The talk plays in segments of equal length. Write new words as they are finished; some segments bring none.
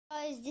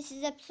guys, this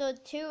is episode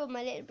 2 of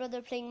my little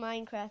brother playing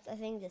Minecraft. I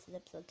think this is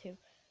episode 2.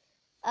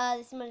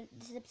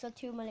 This is episode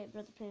 2 of my little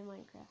brother playing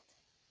Minecraft.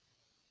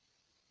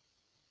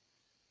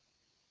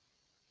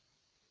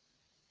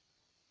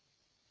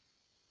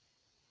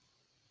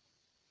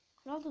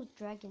 What are all those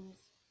dragons?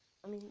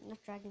 I mean,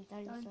 not dragons,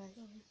 dinosaurs.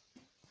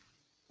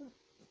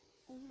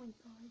 Oh my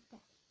god, that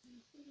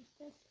is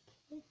just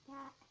kid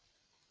that.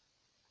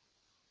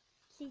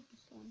 See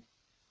this one.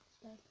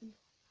 Starting.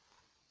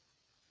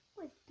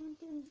 Wait, don't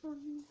do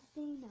the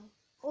thing now.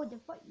 Oh, they're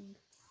fighting.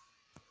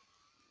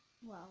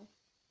 Wow.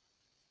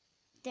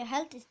 Their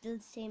health is still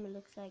the same, it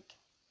looks like.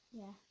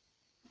 Yeah.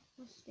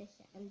 What's this?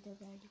 Elder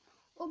Guardian.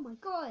 Oh my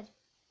god.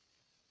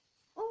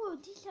 Oh,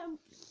 these are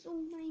so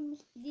many.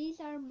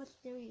 These are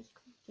mysterious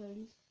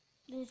creatures.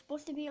 They're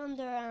supposed to be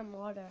under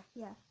water.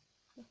 Yeah.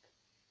 Look.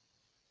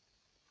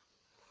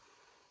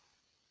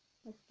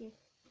 Like this.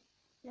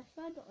 Let's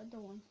try the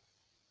other one.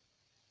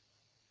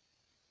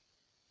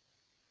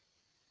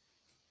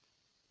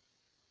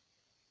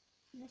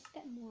 Let's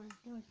get more.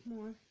 There's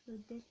more. So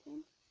this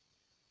one.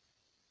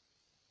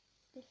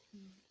 This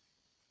one.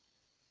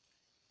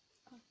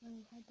 Can't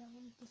really hide that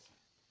one. This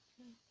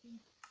one.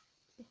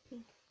 The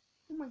pig.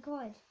 Oh my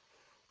god.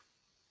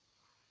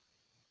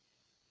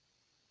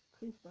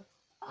 Creeper.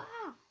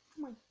 Ah! Oh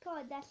my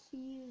god, that's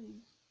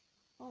huge.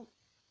 Oh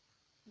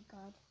my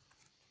god.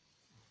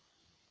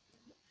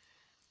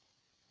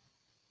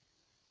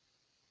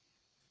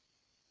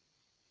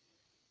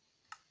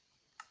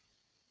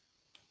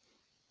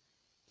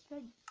 It's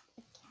like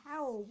a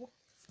cow.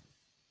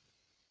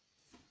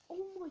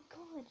 Oh my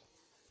god.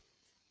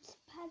 It's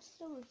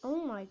Patasaurus.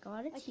 Oh my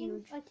god, it's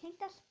huge. I think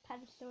that's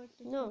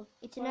Patasaurus. No,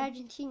 it's an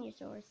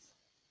Argentinosaurus.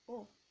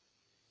 Oh.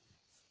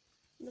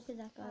 Look at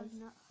that, guys. I've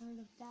not heard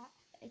of that.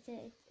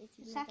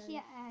 It's actually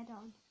an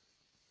add-on.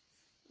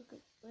 Look at,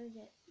 where is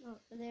it? Oh,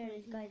 there it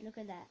is, guys. Look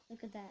at that.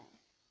 Look at that.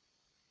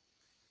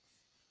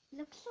 It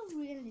looks so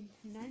real in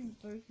Hannan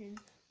version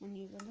when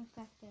you look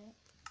at the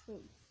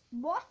food.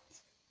 What?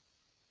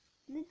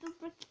 Little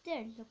brick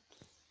there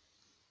looks.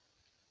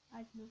 I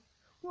don't know.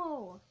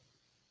 Whoa.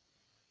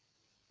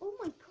 Oh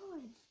my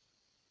god.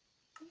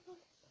 What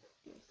is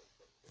this?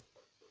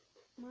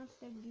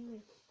 Monster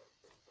Lewis.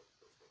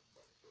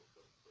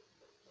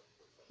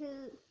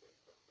 Hill.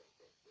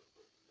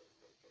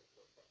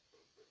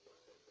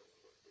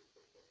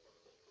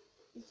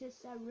 It's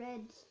just a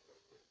red.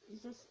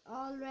 It's just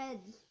all red.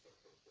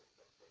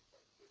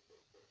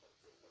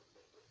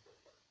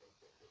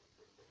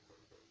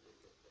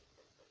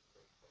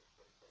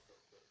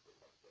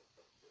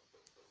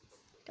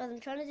 Guys, I'm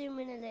trying to zoom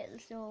in a little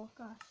so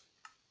Gosh.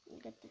 you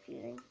get the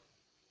feeling.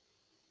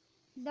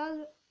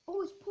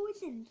 Oh, it's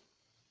poisoned.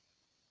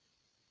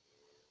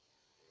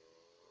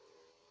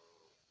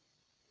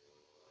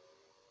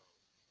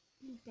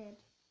 He's dead.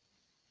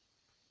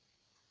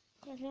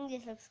 I think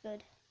this looks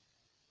good.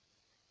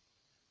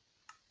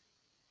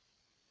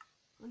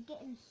 I'm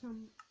getting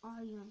some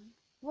iron.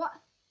 What?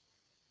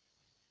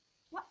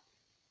 What?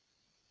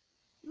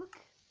 Look.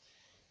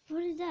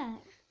 What is that?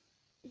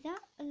 Is that?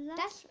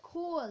 That's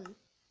coal.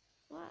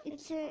 What?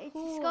 It's a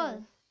coal.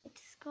 skull.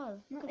 It's a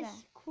skull. No, Look at it's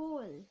that.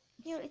 coal.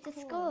 Here, it's a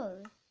coal.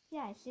 skull.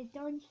 Yeah, it's a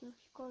dinosaur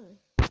skull.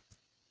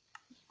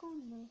 It's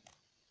going there.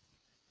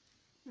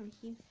 No,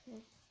 see.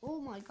 Oh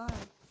my god.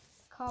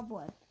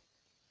 Cobweb.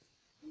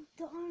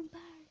 The arm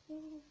bar.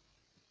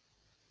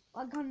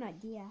 I got an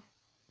idea.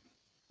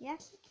 He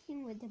actually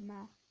came with a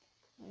map.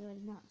 I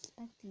was not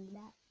expecting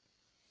that.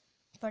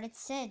 But it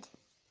said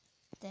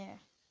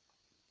there.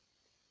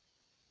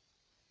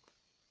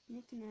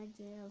 Make an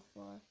idea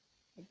for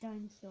a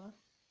dinosaur.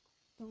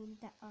 The one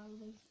that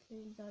always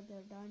kills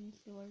other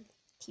dinosaurs.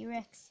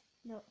 T-Rex.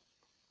 No.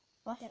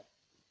 What? The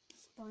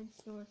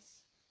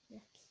Spinosaurus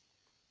Rex.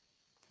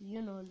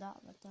 You know that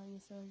about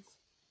dinosaurs.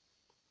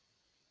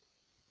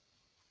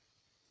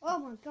 Oh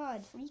my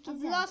god. Freak A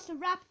is that?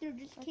 velociraptor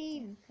just What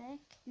came. the heck?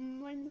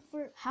 When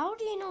for How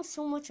do you know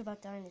so much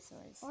about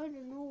dinosaurs? I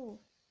don't know.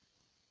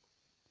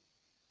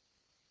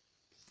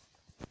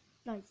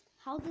 Guys,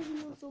 how does he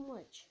know so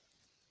much?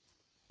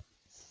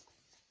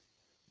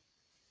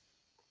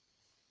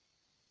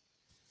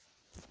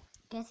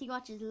 Guess he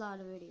watches a lot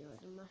of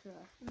videos, I'm not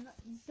sure.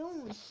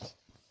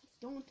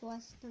 Don't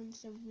watch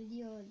tons of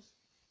videos.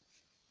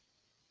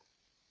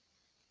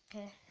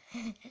 Okay.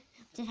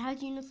 Then how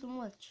do you know so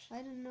much?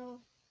 I don't know.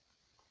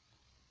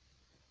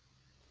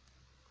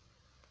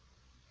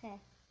 Hey.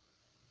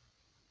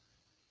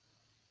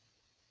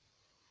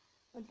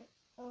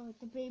 Oh,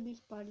 the baby's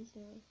body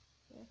cells.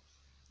 Yes.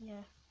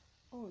 Yeah.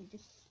 Oh, the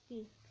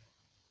steak.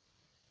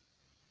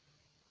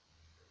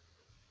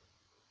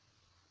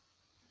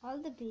 All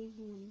the baby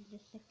ones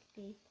just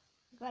escape.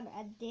 Gotta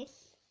add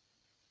this.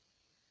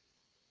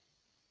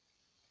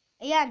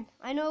 Again,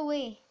 I know a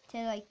way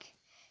to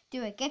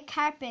do it. Get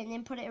carpet and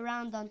then put it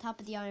around on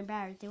top of the iron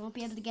bars. They won't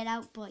be able to get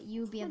out, but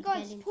you'll be able to get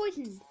in. It's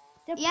poisoned.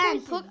 Yeah,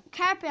 and put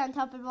carpet on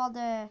top of all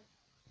the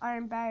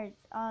iron bars,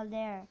 all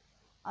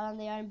on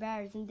the iron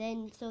bars, and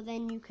then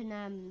you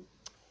can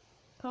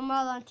put them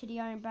all onto the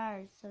iron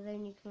bars. So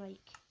then you can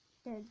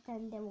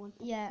then they won't.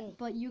 Yeah, escape.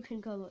 but you can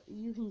go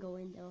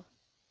in though.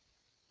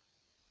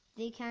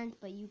 They can't,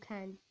 but you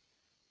can.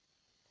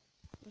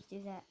 Let's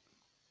do that.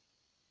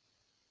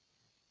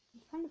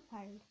 It's kind of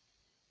hard.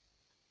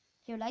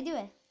 Here, will I do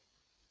it?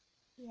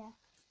 Yeah.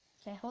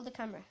 Okay, hold the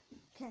camera.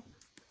 Okay.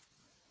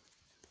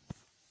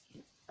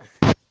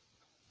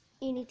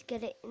 You need to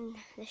get it in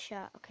the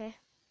shot, okay?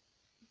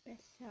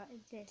 Best shot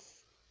is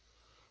this.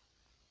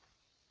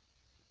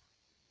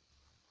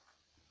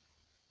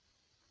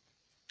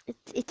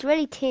 It's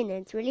really thin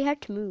and it's really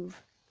hard to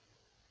move.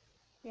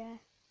 Yeah.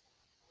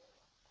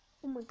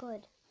 Oh my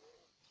god.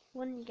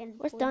 One again.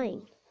 What's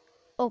dying?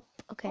 Oh,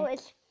 okay. Oh,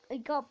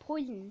 it got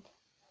poisoned.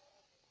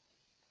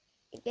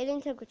 Get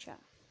into a good shot.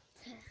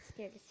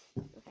 Here it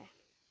is. Okay.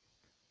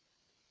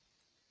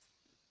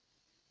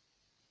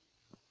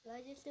 Will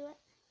I just do it?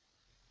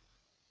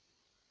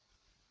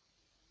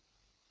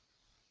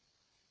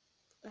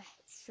 Ugh,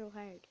 it's so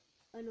hard.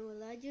 Oh no,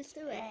 will I just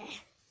do it?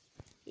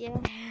 Yeah.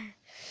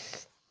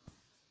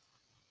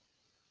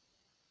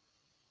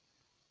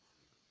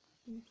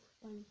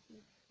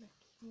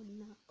 Would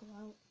not go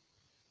out.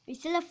 We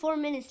still have 4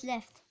 minutes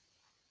left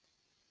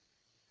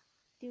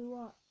Do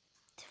what?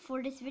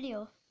 for this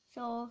video.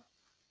 So,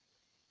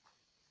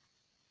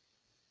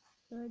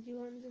 So do you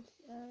want to just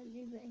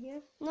leave it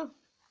here? no.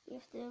 We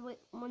have to wait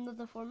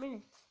another 4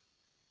 minutes.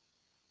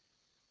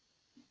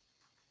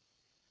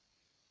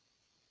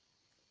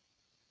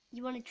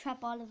 You want to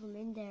trap all of them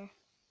in there,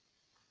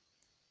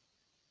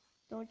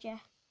 don't you?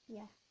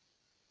 Yeah.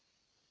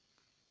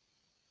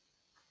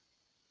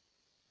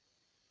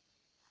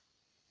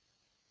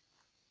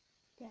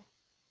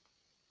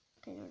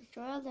 Okay, now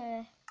destroy all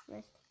the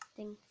rest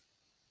things.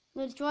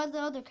 No, destroy the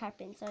other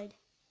carpet inside.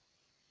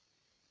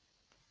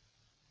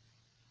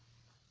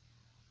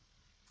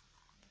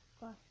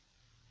 Gosh.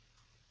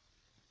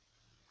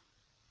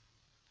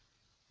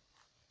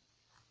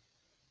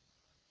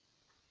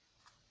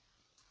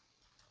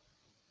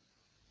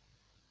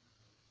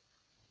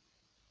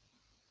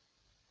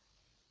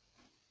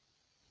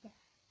 Yeah.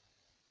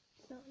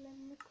 So let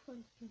me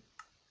question.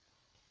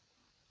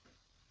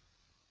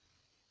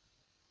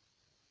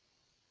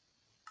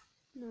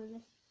 No,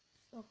 let's.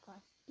 Oh gosh.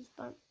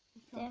 Despawn.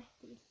 Drop There.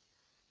 these.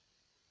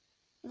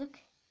 Look.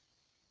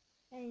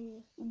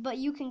 Hey. But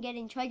you can get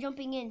in. Try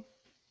jumping in.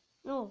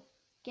 No.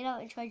 Get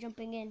out and try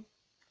jumping in.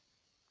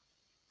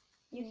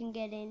 You can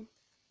get in.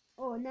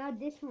 Oh, now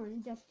this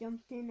one just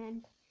jumped in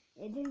and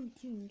it didn't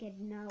even get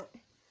out.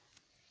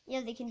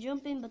 Yeah, they can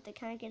jump in, but they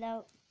can't get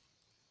out.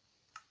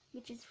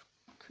 Which is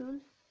cool.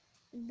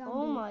 Zombie.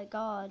 Oh my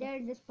god.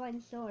 There's the spine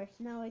source.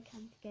 Now I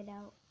can't get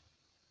out.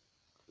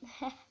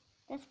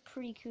 That's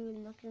pretty cool,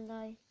 not gonna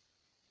lie.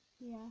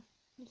 Yeah.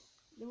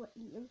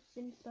 What's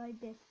inside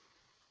this?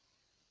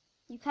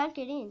 You can't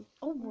get in.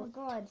 Oh, Oh my what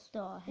god.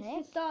 the heck?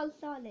 It's just all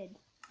solid.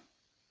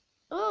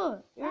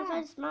 Oh, you're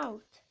inside his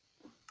mouth.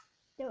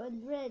 There was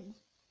red.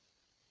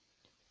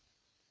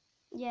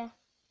 Yeah.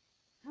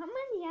 How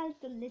many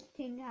health does this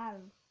thing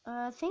have?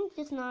 I think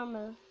just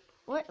normal.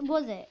 What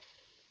was it?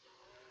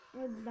 It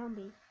was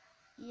zombie.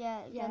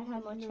 Yeah, it Yeah, doesn't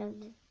have much health.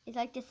 normal. It's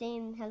like the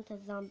same health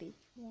as zombie.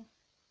 Yeah.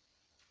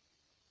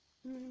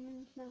 How many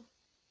minutes now?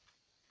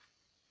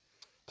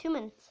 2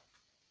 minutes.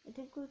 I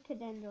think we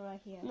could end it right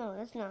here. No,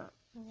 that's not.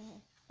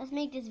 Okay. Let's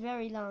make this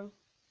very long.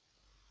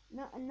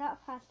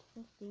 Not past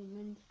 15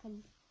 minutes because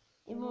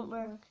It won't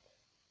work.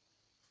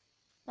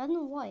 I don't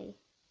know why.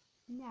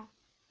 Yeah.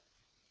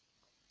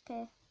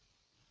 Okay.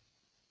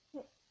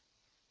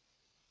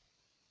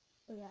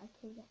 Oh yeah, I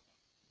killed it.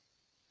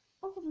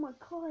 Oh my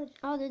god.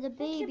 Oh, there's a It's a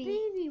baby.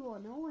 baby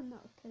one. I will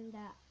not kill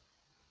that.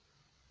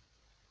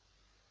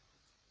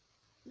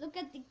 Look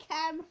at the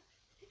camera.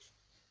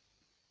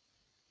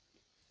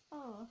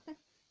 Oh.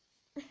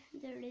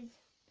 There it is.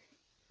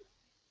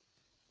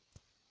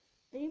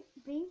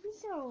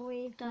 Babies are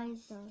way Guys,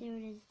 faster. there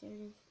it is. There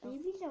it is. Oh.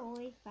 Babies are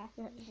way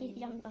faster.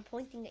 I'm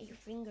pointing at your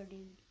finger,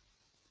 dude.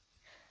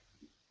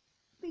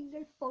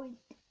 Finger point.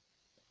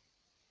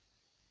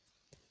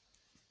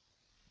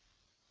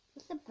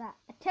 What's up that?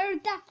 A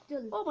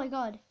pterodactyl. Oh my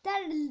god.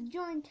 That is a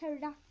giant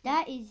pterodactyl.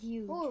 That is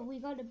huge. Oh, we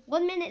got a.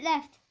 1 minute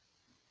left.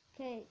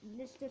 Okay,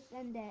 let's just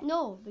end it.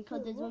 No,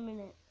 because Oh, there's what? 1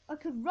 minute. I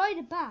could ride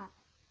a bat.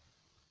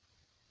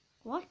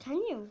 What? Can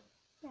you?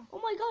 Yeah. Oh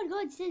my god,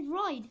 God, it says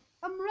ride.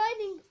 I'm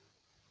riding.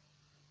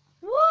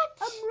 What?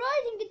 I'm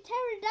riding a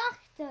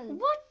pterodactyl.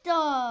 What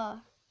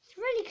the? It's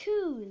really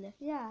cool.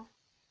 Yeah.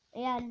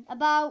 And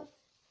about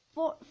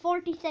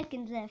 40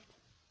 seconds left.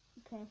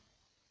 Okay.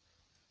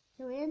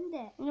 So we end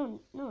it. No,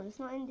 it's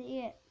not ended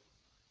yet.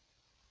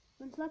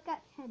 Let's look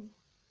at 10.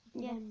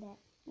 We Yeah. End it.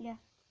 Yeah.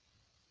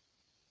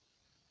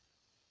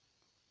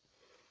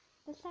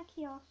 That's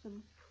actually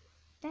awesome.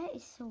 That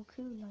is so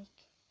cool, like.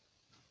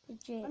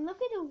 Legit. And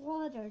look at the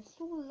water. It's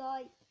so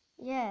light.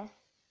 Yeah.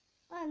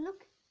 Oh,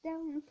 look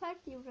down the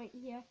party right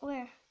here.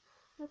 Where?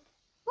 Look.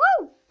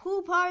 Woo!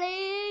 Pool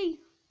party!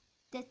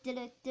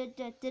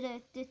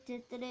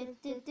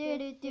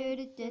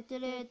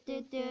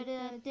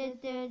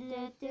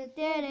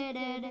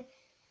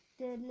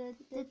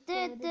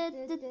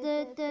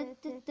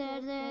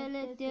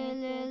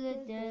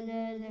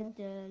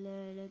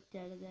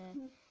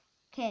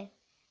 Okay.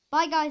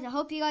 Bye guys. I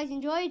hope you guys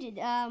enjoyed it.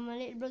 My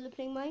little brother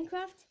playing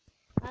Minecraft.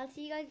 I'll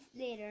see you guys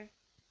later.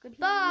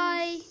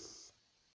 Goodbye. Peace.